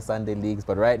play the Sunday leagues,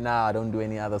 but right now I don't do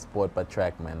any other sport but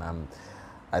track, man.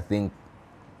 I think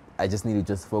I just need to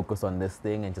just focus on this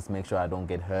thing and just make sure I don't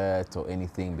get hurt or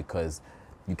anything, because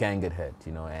you can get hurt,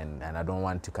 you know, and I don't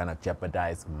want to kind of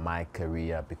jeopardize my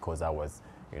career because I was,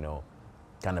 you know,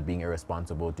 kind of being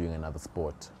irresponsible doing another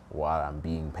sport while I'm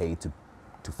being paid to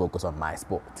focus on my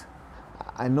sport.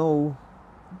 I know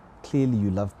clearly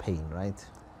you love pain, right?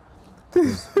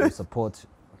 You support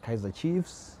Kaizer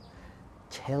Chiefs,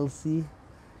 Chelsea,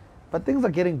 but things are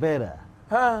getting better.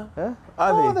 Huh?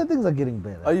 Are they? Things are getting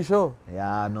better. Are you sure?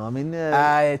 Yeah, no, I mean...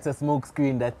 it's a smoke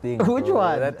screen, that thing. Which bro.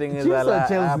 one? That thing is Chiefs or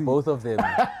Chelsea? both of them.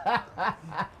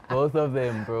 Both of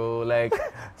them, bro. Like,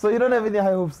 so you don't have any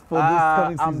high hopes for this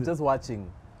coming season? I'm just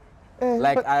watching.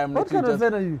 Like, I am. What kind of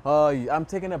fan are you? Oh, I'm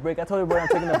taking a break. I told you, bro, I'm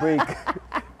taking a break.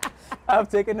 I'm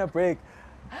taking a break.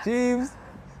 Chiefs,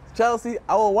 Chelsea,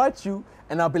 I will watch you,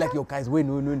 and I'll be like, yo, guys, win.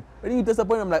 When you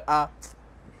disappoint, I'm like,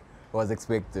 was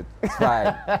expected. It's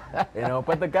fine. You know,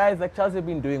 but the guys like Chelsea have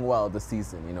been doing well this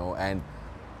season, you know, and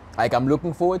like, I'm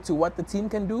looking forward to what the team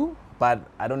can do, but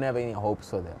I don't have any hopes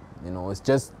for them. You know, it's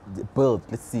just build.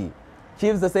 Let's see.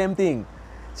 Chiefs, the same thing.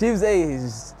 Chiefs, hey,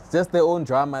 it's just their own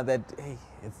drama that, hey,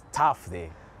 it's tough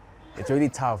there. It's really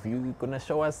tough. You're gonna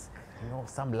show us, you know,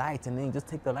 some light, and then you just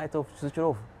take the light off, switch it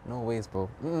off. No ways, bro.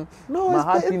 No, my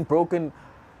heart's been broken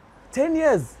 10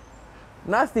 years.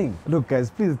 Nothing. Look,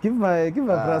 guys, please give my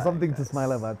brother something to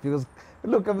smile about, because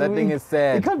look, I mean, that thing is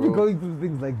sad. You can't bro. be going through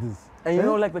things like this. And you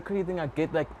know, like, the crazy thing, I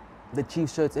get like the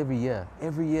Chiefs shirts every year.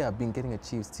 Every year I've been getting a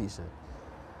Chiefs t-shirt.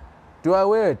 Do I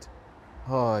wear it?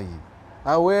 Oh, yeah.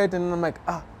 I wear it, and I'm like,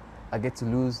 I get to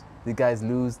lose. The guys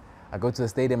lose. I go to the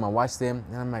stadium, I watch them,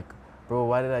 and I'm like, bro,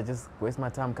 why did I just waste my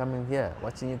time coming here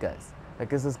watching you guys? Like,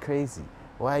 this is crazy.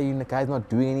 Why are you guys not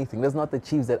doing anything? That's not the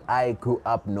Chiefs that I grew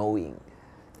up knowing.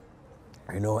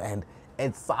 You know, and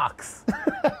it sucks.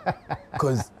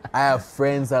 Because I have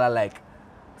friends that are like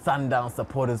Sundown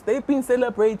supporters. They've been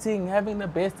celebrating, having the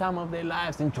best time of their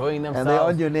lives, enjoying themselves. And they're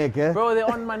on your neck, eh? Bro, they're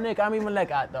on my neck. I'm even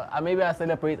like, maybe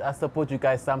I support you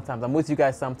guys sometimes. I'm with you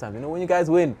guys sometimes. You know, when you guys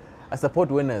win, I support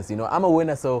winners. You know, I'm a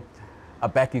winner, so I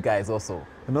back you guys also.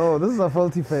 No, this is a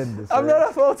faulty fan. I'm not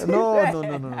a faulty fan.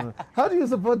 No. How do you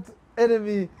support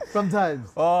enemy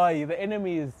sometimes? Oh, the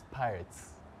enemy is Pirates.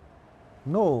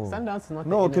 No. Sundown's not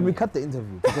No, the enemy. can we cut the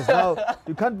interview? Because now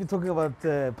you can't be talking about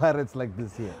Pirates like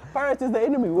this here. Pirates is the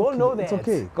enemy. We all know that. It's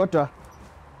okay. Kotwa.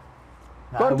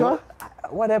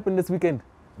 What happened this weekend?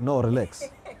 No, relax.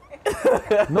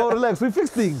 No, relax. We fix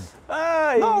things.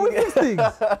 No,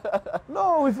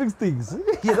 we fix things.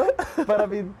 You know? But I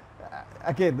mean,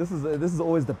 again, this is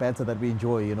always the banter that we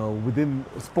enjoy, you know, within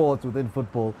sports, within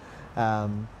football.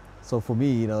 So for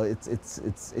me, you know,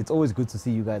 it's always good to see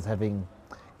you guys having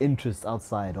interest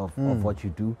outside of what you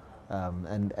do,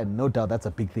 and no doubt that's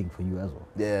a big thing for you as well.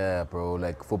 Yeah, bro,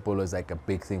 like, football is like a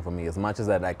big thing for me. As much as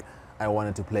I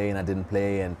wanted to play and I didn't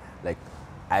play, and like,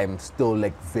 I'm still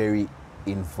like very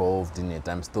involved in it.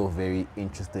 I'm still very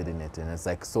interested in it, and it's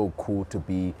like so cool to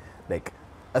be like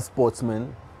a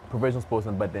sportsman, professional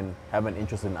sportsman, but then have an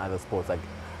interest in other sports. Like,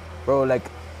 bro, like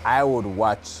I would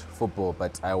watch football,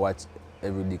 but I watch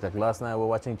every league. Like last night we were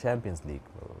watching Champions League,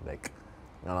 bro. Like,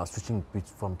 and I was switching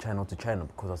from channel to channel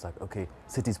because I was like, okay,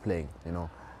 City's playing, you know,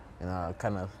 and I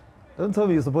kind of. Don't tell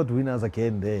me you support winners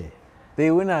again there.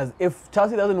 They winners. If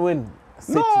Chelsea doesn't win,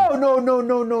 City. No.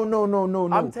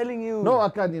 I'm telling you. No,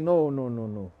 Akani,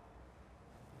 no.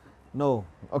 No.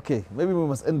 Okay, maybe we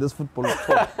must end this football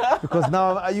talk because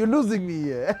now you're losing me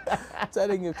here. I'm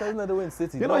telling you, Chelsea doesn't win,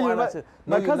 City. You no, know,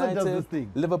 my cousin United, does this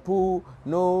thing. Liverpool,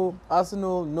 no.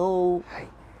 Arsenal, no.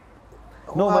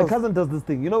 No, my cousin does this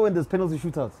thing. You know when there's penalty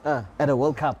shootouts at a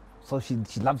World Cup, so she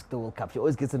loves the World Cup. She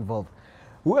always gets involved.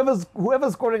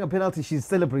 Whoever's scoring a penalty, she's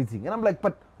celebrating. And I'm like,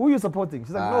 but who are you supporting?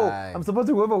 She's like, no, I'm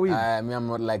supporting whoever wins. I mean, I'm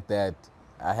not like that.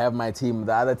 I have my team.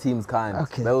 The other teams can't.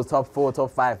 Okay. Those top 4,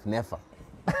 top 5, never.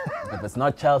 If it's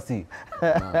not Chelsea.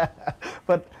 No.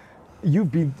 But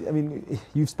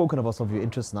you've spoken about some of your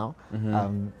interests now,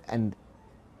 and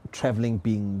traveling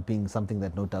being something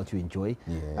that no doubt you enjoy.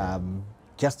 Yeah.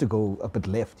 Just to go a bit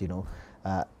left, you know,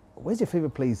 where's your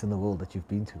favorite place in the world that you've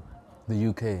been to? The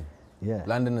UK. Yeah.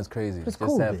 London is crazy. It's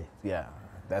cold there. Yeah,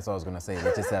 that's what I was going to say. We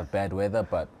just have bad weather,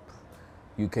 but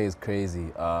UK is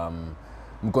crazy. I'm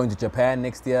going to Japan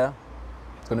next year.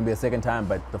 It's going to be a second time,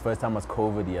 but the first time was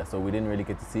COVID year, so we didn't really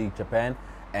get to see Japan.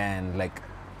 And like,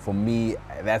 for me,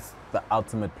 that's the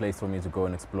ultimate place for me to go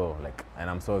and explore. Like, and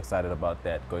I'm so excited about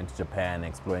that, going to Japan,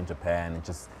 exploring Japan, and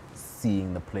just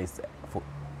seeing the place for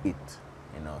it,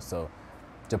 you know. So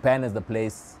Japan is the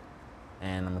place,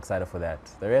 and I'm excited for that.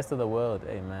 The rest of the world,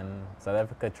 hey man, South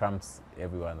Africa trumps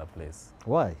everywhere in the place.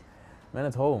 Why? Man,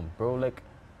 it's home, bro. Like,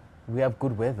 we have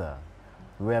good weather,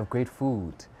 we have great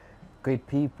food, great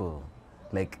people.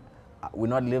 Like, we're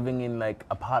not living in like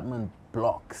apartment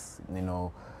blocks, you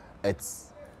know.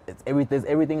 There's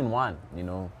everything in one, you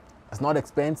know. It's not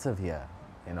expensive here,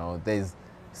 you know. There's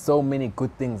so many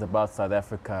good things about South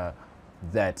Africa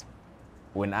that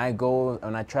when I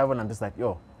travel, I'm just like,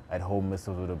 yo, at home this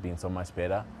would have been so much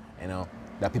better, you know,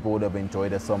 that people would have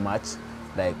enjoyed it so much.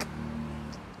 Like,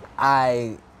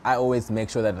 I always make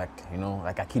sure that, like, you know,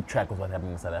 like I keep track of what's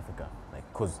happening in South Africa,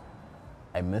 like, cause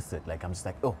I miss it. Like, I'm just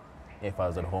like, oh, if I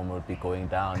was at home, it would be going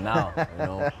down now, you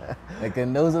know. Like,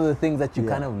 and those are the things that you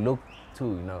kind of look to,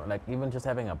 you know, like even just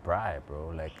having a braai, bro,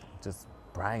 like just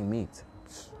braaiing meat.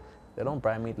 They don't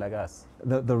braai meat like us.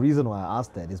 The reason why I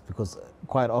asked that is because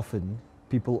quite often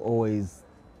people always,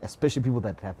 especially people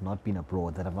that have not been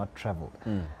abroad, that have not traveled,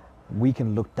 we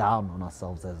can look down on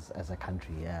ourselves as a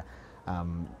country, yeah.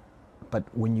 But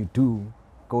when you do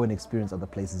go and experience other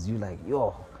places, you're like,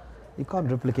 yo, you can't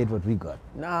replicate what we got.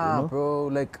 Nah, you know? Bro,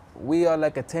 like we are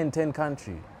like a 10-10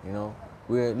 country, you know.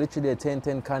 We're literally a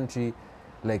 10-10 country.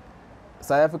 Like,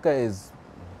 South Africa is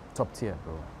top tier,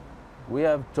 bro. We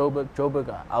have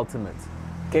Joburg ultimate.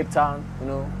 Cape Town, you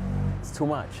know, it's too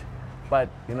much. But,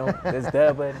 you know, there's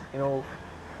Durban, you know,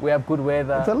 we have good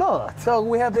weather. It's a lot. So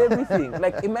we have everything.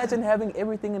 Like, imagine having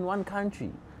everything in one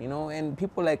country, you know, and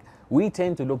people like, we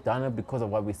tend to look down on it because of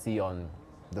what we see on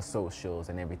the socials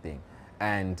and everything.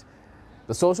 And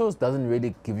the socials doesn't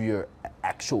really give you an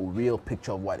actual real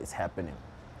picture of what is happening.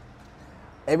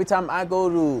 Every time I go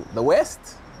to the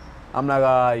West, I'm like,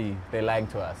 oh, they're lying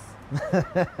to us.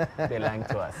 They're lying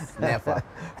to us. Never.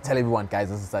 I tell everyone, guys,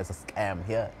 this is a scam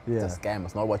here. Yeah. It's a scam.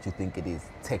 It's not what you think it is.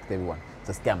 Text everyone.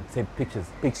 It's a scam. Send pictures.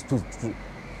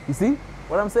 You see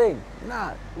what I'm saying?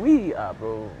 Nah, we are,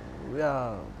 bro.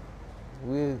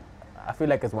 I feel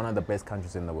like it's one of the best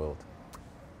countries in the world.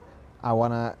 I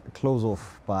want to close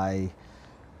off by,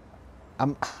 I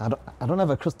don't have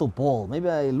a crystal ball. Maybe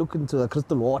I look into a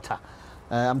crystal water.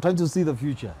 I'm trying to see the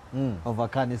future of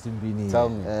Akani SImbine. Tell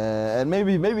me. And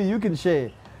maybe you can share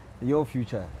your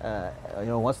future, you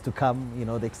know, what's to come, you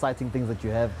know, the exciting things that you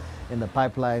have in the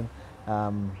pipeline.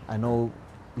 I know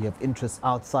you have interests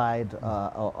outside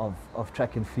of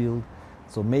track and field,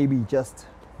 so maybe just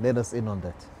let us in on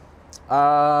that.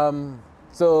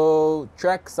 So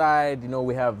track side, you know,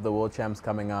 we have the world champs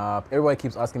coming up. Everybody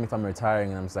keeps asking me if I'm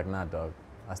retiring, and I'm just like, nah, dog.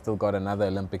 I still got another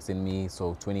Olympics in me.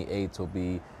 So 28 will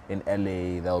be in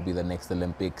LA. That'll be the next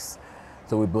Olympics.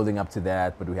 So we're building up to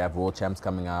that, but we have world champs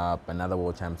coming up, another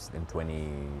world champs in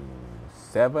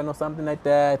 27 or something like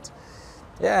that.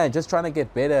 Yeah, just trying to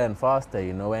get better and faster,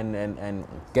 you know, and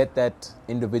get that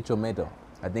individual medal.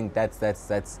 I think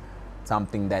that's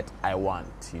something that I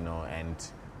want, you know, and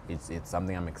it's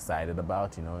something I'm excited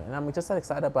about, you know, and I'm just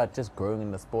excited about just growing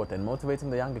in the sport and motivating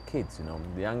the younger kids, you know.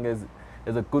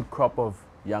 There's a good crop of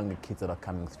younger kids that are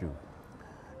coming through,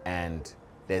 and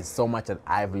there's so much that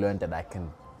I've learned that I can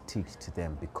teach to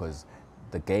them because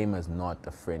the game is not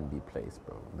a friendly place,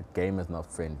 bro. The game is not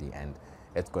friendly, and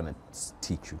it's gonna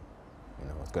teach you. You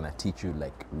know, it's gonna teach you,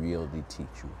 like really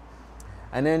teach you.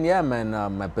 And then yeah, man,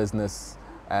 my business,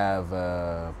 I have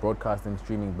a broadcasting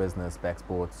streaming business,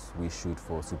 Backsports. We shoot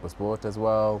for Supersport as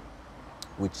well,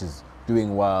 which is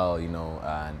doing well, you know,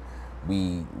 and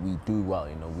we do well,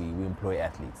 you know. We employ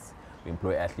athletes. We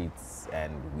employ athletes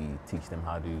and we teach them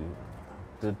how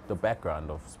to the background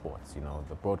of sports, you know,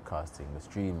 the broadcasting, the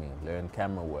streaming, learn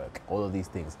camera work, all of these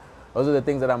things. Those are the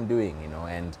things that I'm doing, you know,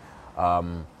 and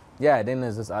yeah, then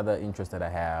there's this other interest that I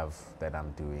have that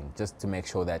I'm doing just to make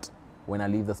sure that when I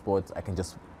leave the sports, I can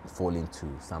just fall into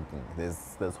something.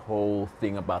 There's this whole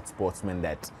thing about sportsmen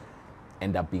that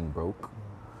end up being broke,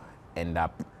 end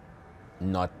up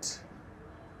not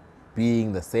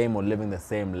being the same or living the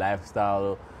same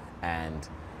lifestyle, and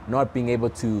not being able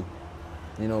to,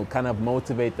 you know, kind of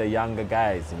motivate the younger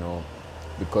guys, you know,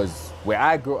 because when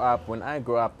I grew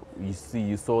up,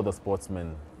 you saw the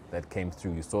sportsmen that came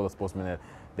through. You saw the sportsmen that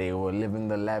they were living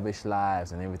the lavish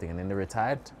lives and everything, and then they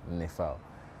retired and they fell,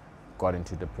 got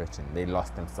into depression, they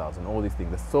lost themselves and all these things.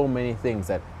 There's so many things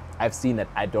that I've seen that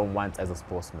I don't want as a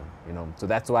sportsman, you know. So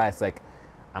that's why it's like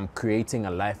I'm creating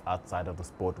a life outside of the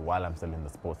sport while I'm still in the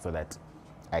sport, so that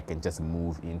I can just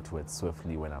move into it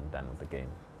swiftly when I'm done with the game.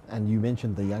 And you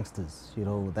mentioned the youngsters, you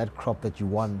know, that crop that you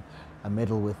won a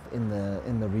medal with in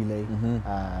the relay.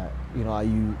 You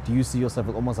know, do you see yourself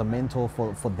as almost a mentor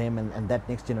for them and that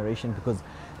next generation, because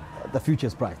the future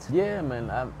is bright? Yeah, man.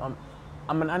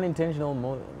 I'm an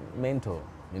unintentional mentor.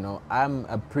 You know, I'm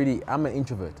an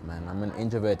introvert, man. I'm an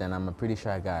introvert and I'm a pretty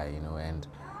shy guy, you know, and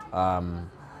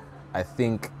I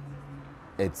think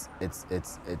it's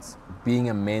being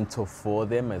a mentor for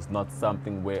them is not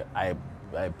something where I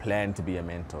planned to be a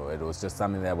mentor. It was just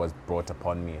something that was brought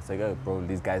upon me. It's like, oh, bro,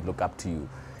 these guys look up to you.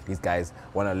 These guys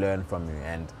want to learn from you.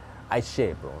 And I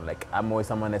share, bro. Like, I'm always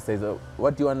someone that says, oh,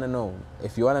 what do you want to know?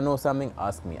 If you want to know something,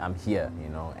 ask me. I'm here, you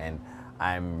know, and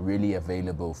I'm really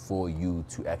available for you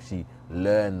to actually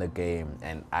learn the game.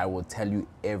 And I will tell you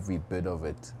every bit of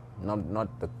it.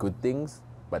 Not the good things,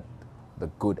 but the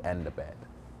good and the bad.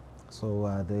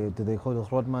 So do they call you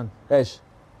Rodman? Ish.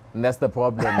 And that's the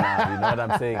problem now, you know what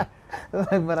I'm saying?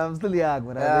 But I'm still young,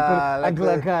 man. They call Uncle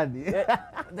Akani. Yeah,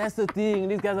 that's the thing.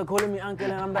 These guys are calling me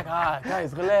uncle, and I'm like,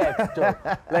 guys, relax, Joe.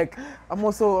 Like, I'm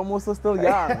also still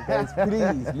young, guys.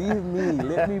 Please leave me,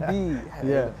 let me be.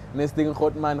 Yeah. Next thing,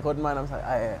 Rodman. I'm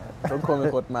like, don't call me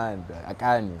Rodman,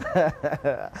 Akani.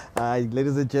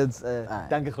 Ladies and gents,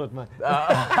 danke Rodman.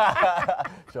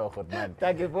 Sure, Rodman.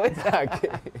 Danke, boys.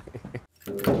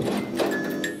 Okay.